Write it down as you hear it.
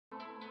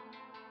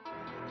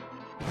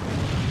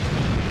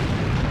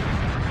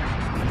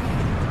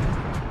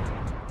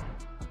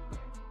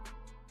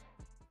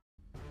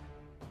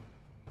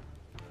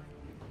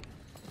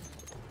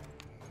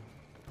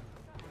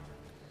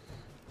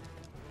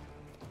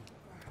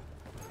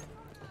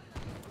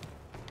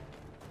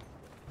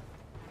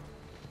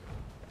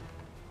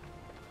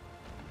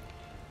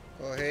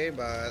Oh, hey,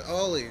 bud.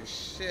 Holy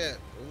shit.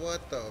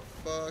 What the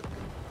fuck?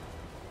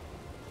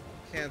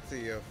 Can't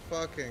see a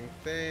fucking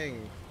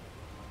thing.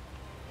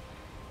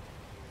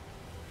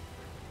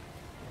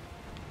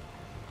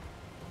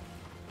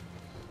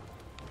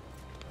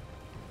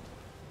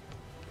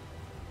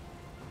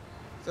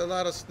 It's a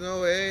lot of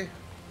snow, eh?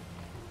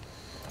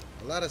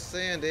 A lot of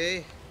sand,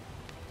 eh?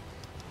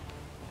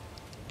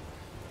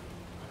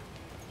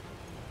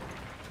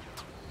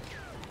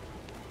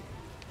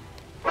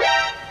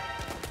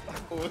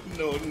 Oh,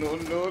 no, no,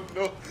 no,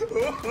 no. Got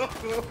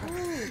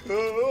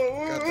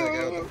that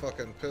guy with the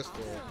fucking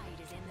pistol.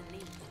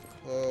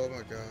 Oh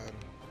my god.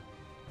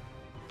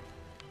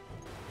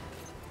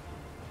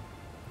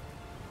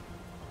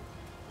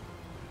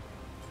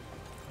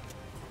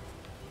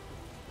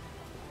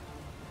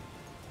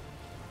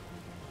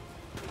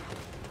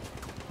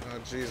 Oh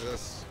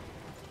Jesus.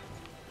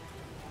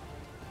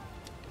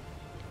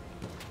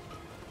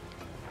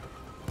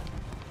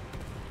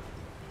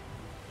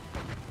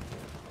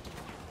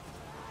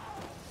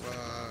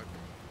 Fuck.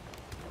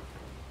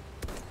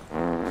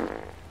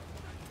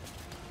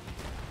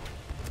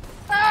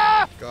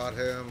 Ah! Got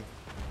him.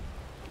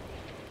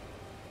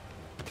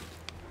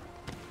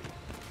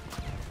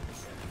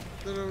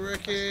 Little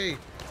Ricky.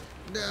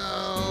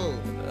 No.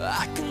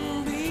 I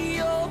can be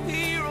your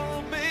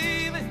hero,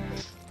 baby.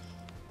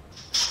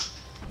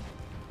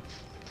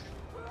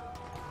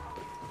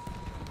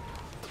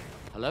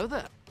 Hello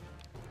there.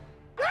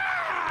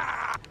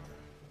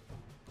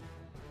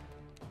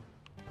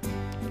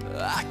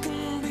 I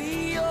can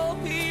be your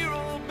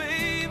hero,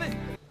 baby.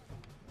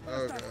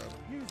 Oh god.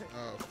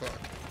 Oh fuck.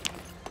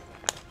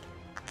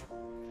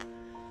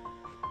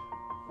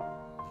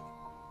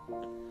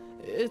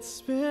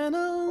 It's been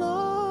a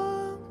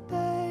long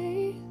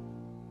day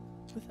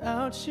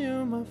without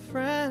you, my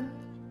friend,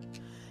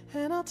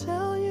 and I'll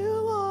tell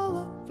you all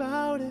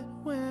about it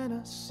when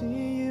I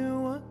see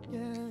you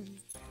again.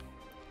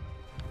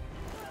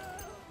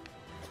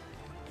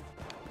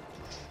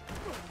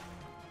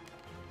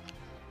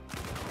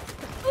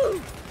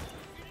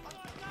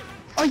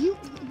 Are you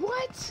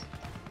what?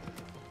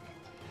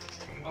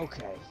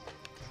 Okay.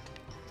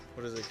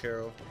 What is it,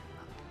 Carol?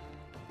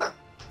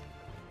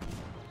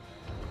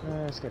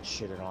 It's got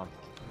shitted on.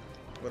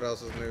 What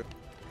else is new?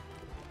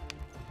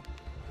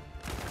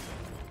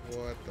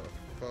 What the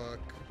fuck?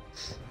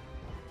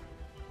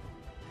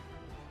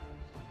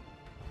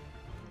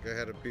 Guy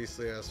had a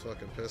beastly ass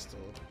fucking pistol.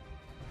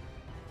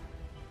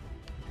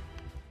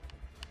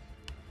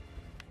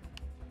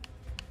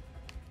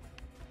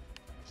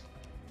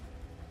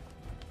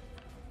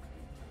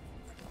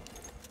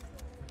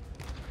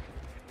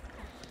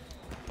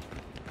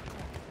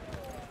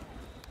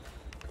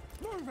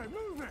 Move it,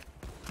 move it.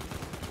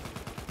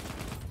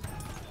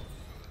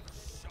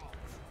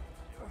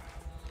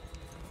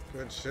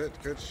 Good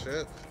shit, good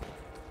shit.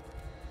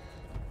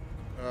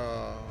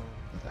 Oh.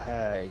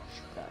 Hey,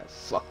 I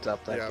fucked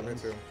up that Yeah, game. me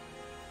too.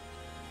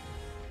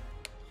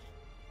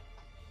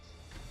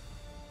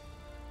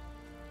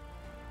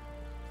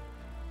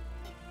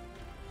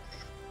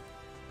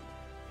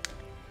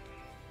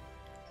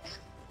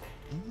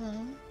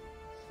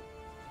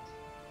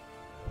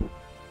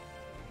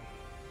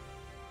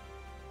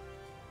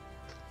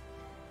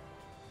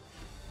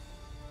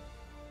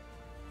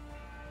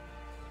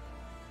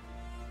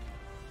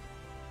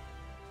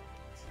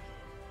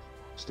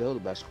 Still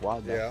the best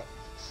squad though.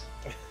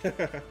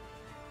 Yeah.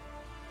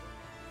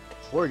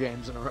 4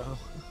 games in a row.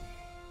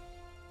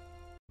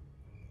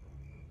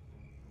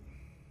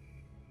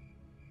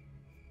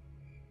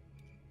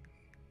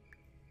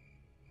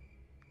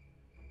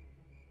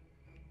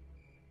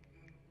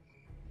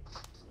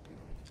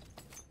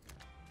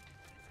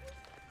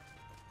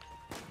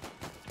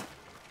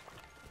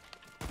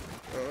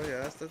 Oh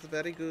yes, that's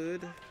very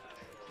good.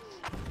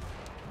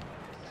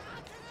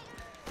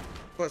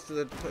 Bust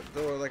through the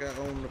door like I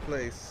own the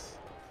place.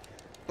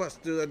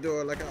 Bust through the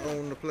door like I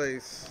own the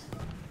place.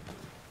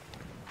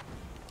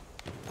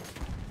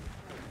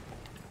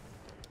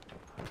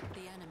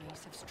 The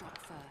enemies have struck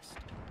first.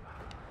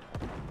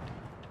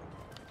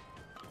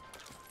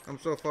 I'm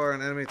so far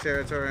in enemy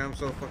territory, I'm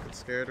so fucking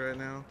scared right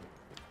now.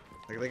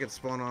 Like they could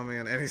spawn on me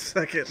in any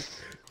second.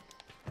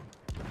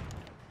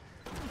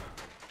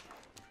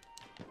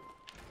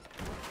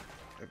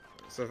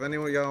 So if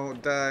anyone of y'all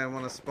die and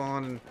want to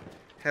spawn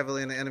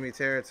heavily in the enemy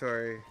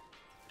territory,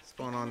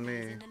 spawn on me.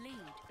 In the lead.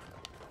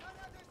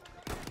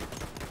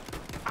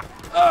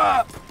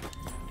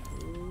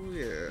 Ooh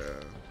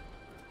yeah.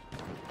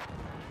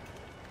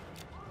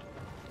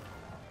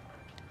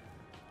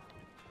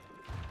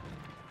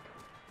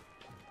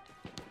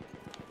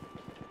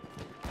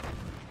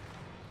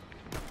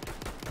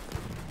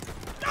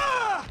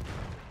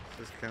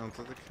 Just counts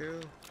as a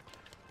kill.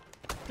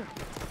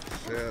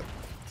 Shit.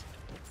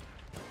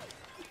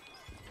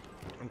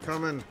 I'm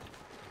coming.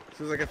 As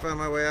soon as I can find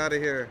my way out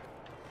of here.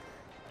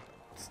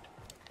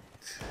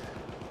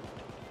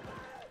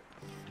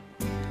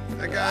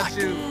 I got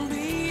you. I can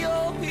be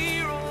your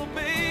hero,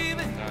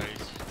 baby.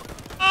 Nice.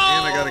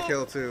 And I got a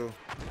kill too.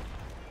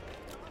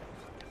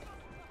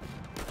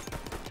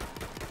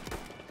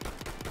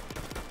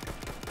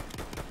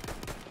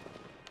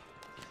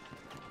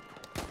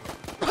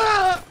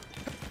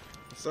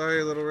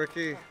 Sorry, little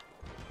Ricky.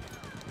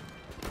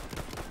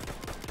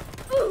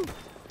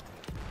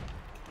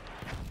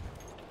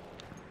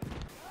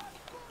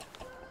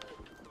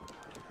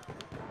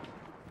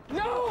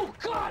 No!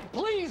 God,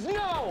 please,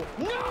 no!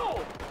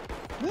 No!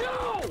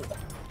 No!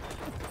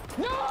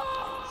 No!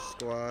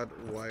 Squad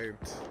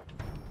wiped.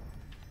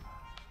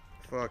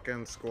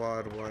 Fucking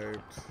squad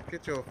wiped.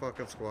 Get your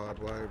fucking squad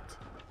wiped.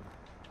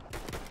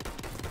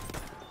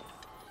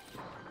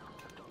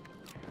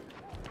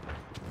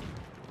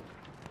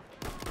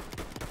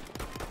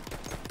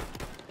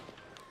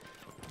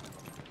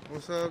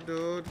 What's up,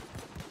 dude?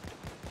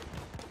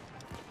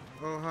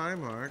 Oh, hi,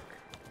 Mark.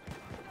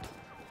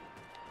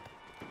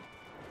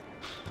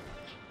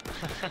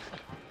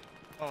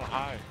 Oh,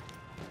 hi.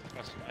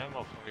 Got some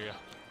ammo for you.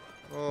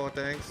 Oh,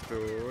 thanks,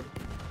 dude.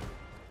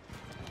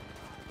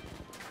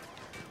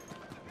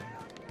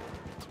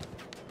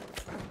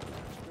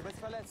 Du bist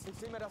verletzt, ich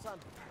sehe mir das an.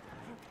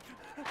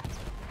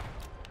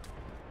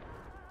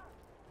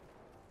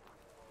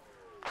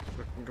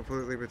 Fucking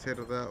completely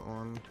potato that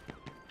one.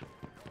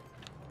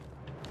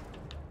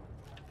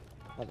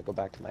 I had to go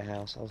back to my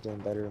house. I was doing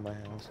better in my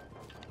house.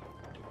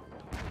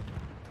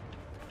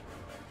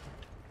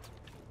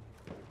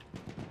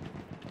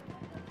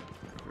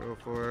 Go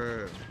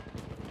for it.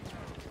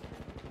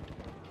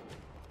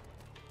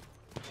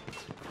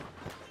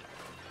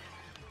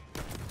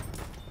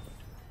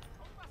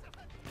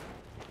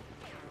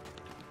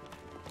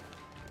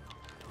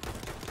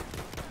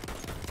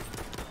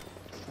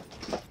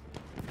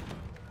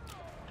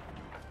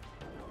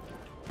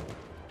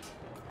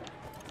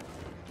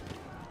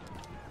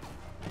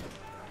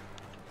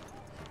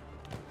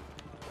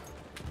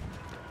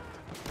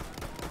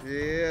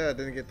 Yeah, I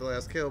didn't get the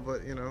last kill,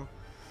 but you know.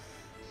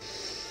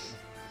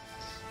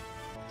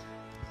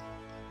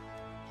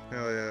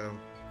 Hell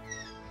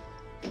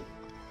yeah.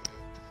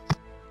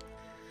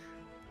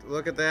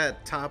 Look at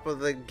that. Top of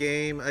the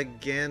game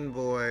again,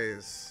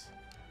 boys.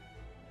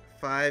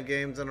 5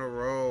 games in a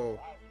row.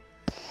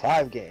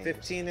 5 games.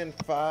 15 and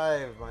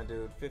 5, my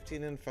dude.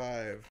 15 and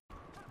 5.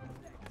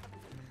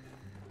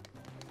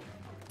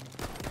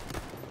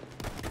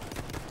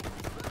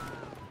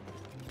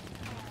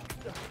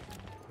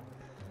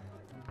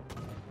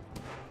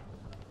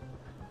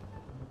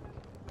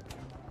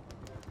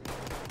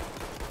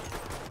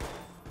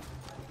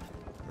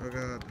 Oh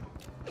god.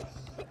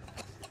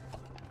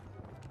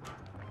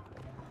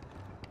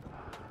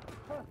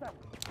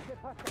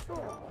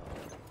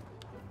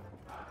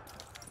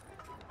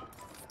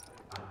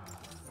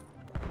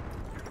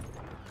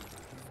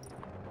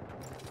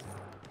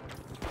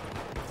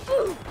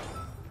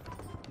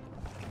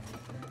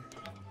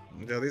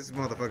 Yo, these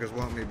motherfuckers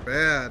want me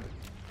bad.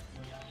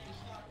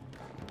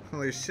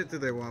 Holy shit, do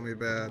they want me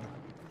bad.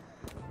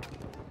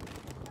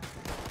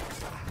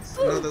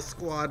 Another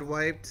squad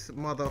wiped,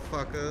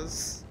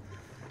 motherfuckers.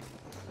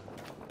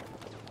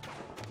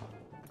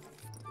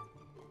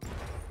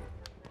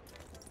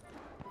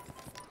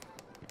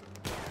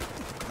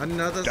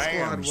 Another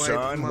Damn, squad wiped,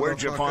 son,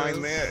 where'd you find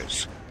motherfuckers.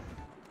 this?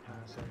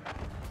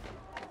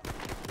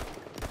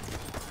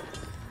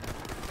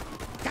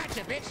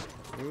 Gotcha, bitch!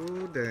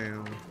 Ooh,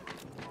 damn.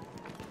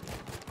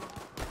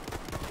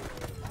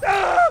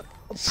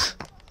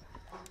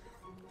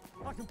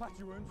 I can patch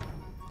your wounds.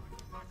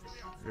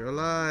 You're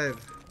alive.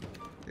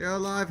 You're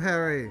alive,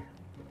 Harry.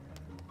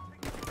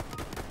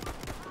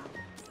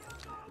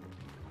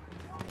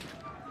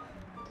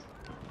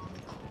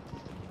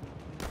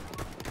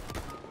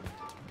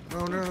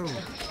 Oh no.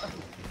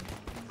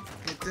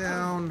 Get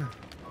down.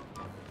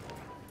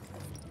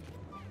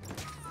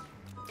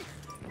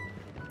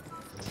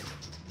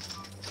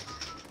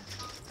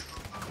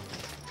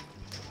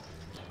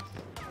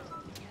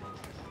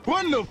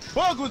 What the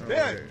fuck was Oh,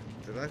 that? wait.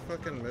 Did I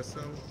fucking miss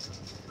him?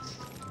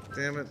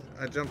 Damn it,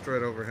 I jumped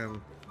right over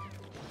him.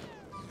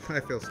 I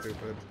feel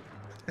stupid.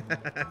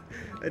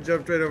 I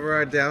jumped right over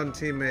our down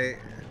teammate.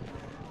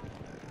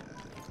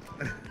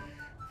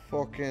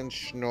 Fucking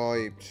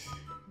sniped.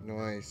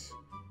 Nice.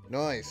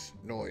 Nice.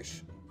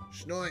 Nice.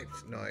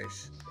 Sniped.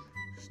 Nice.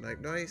 Snipe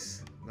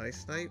nice.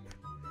 Nice snipe.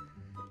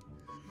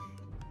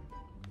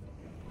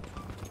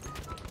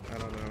 I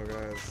don't know,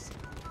 guys.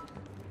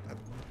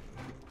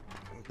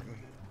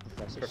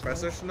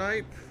 Professor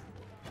Snipe?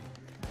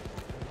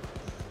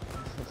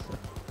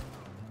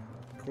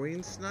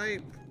 Queen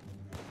Snipe?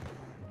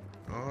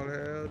 All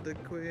hail the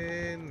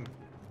Queen!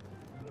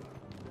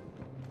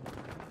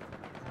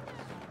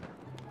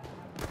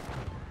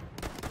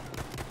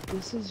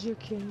 This is your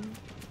king.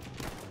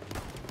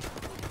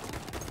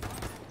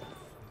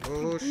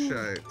 Oh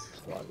shit.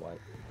 Squad wipe.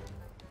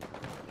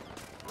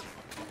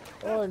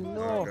 Oh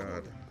no. Oh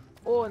god.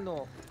 Oh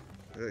no.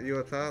 Is it you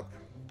up top?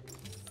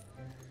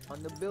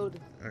 On the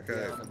building.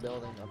 Okay. Yeah, on the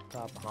building up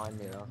top behind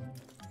me though.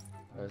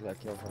 I just got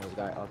killed from this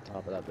guy up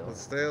top of that building.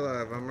 Let's stay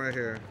alive, I'm right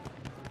here.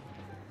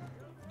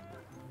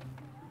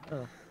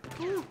 Oh.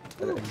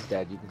 He's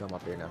dead, you can come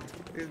up here now.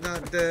 He's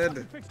not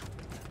dead.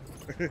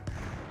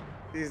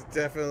 He's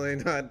definitely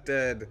not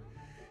dead.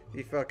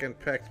 He fucking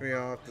pecked me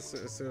off as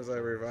soon as I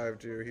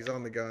revived you. He's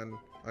on the gun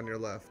on your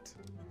left.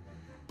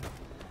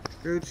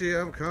 Gucci,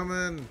 I'm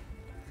coming.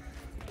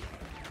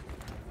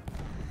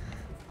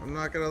 I'm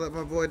not gonna let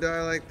my boy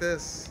die like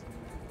this.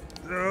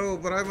 No,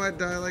 but I might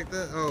die like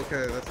this. Oh,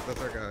 okay,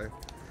 that's our guy.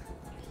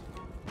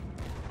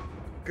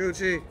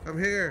 Gucci, I'm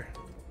here.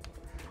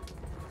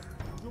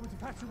 You want me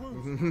to patch your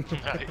wounds?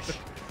 Nice.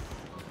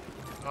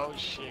 Oh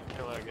shit,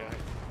 kill that guy.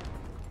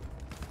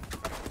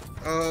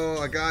 Oh,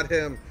 I got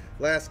him.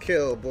 Last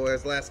kill,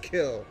 boys. Last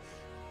kill.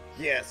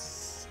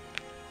 Yes.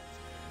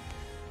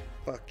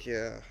 Fuck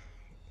yeah.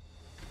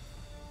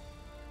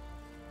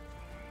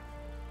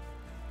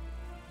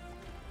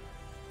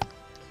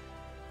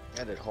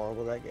 I did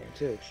horrible that game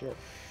too. Shit.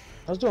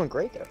 I was doing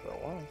great there for a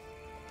while.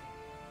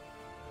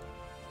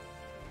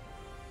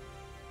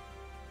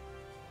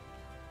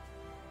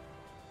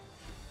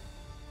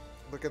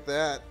 Look at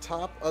that.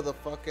 Top of the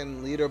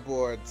fucking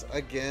leaderboards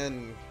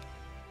again.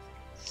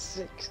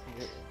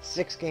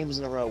 Six games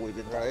in a row we've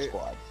been top Right.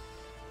 squad.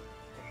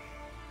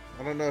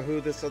 I don't know who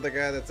this other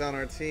guy that's on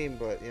our team,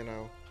 but you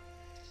know,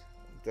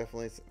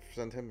 definitely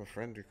send him a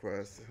friend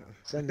request.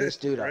 Send this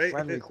dude a Right?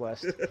 friend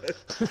request.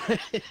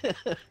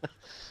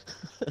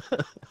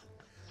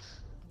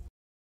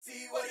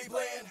 See what he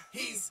playing?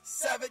 He's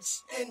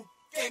savage in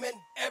gaming.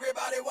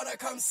 Everybody wanna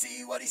come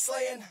see what he's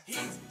slaying.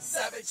 He's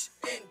savage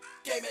in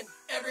gaming.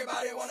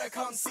 Everybody wanna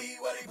come see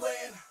what he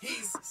playing.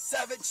 He's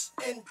savage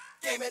in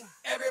gaming.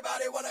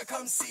 Everybody wanna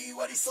come see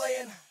what he's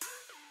slaying.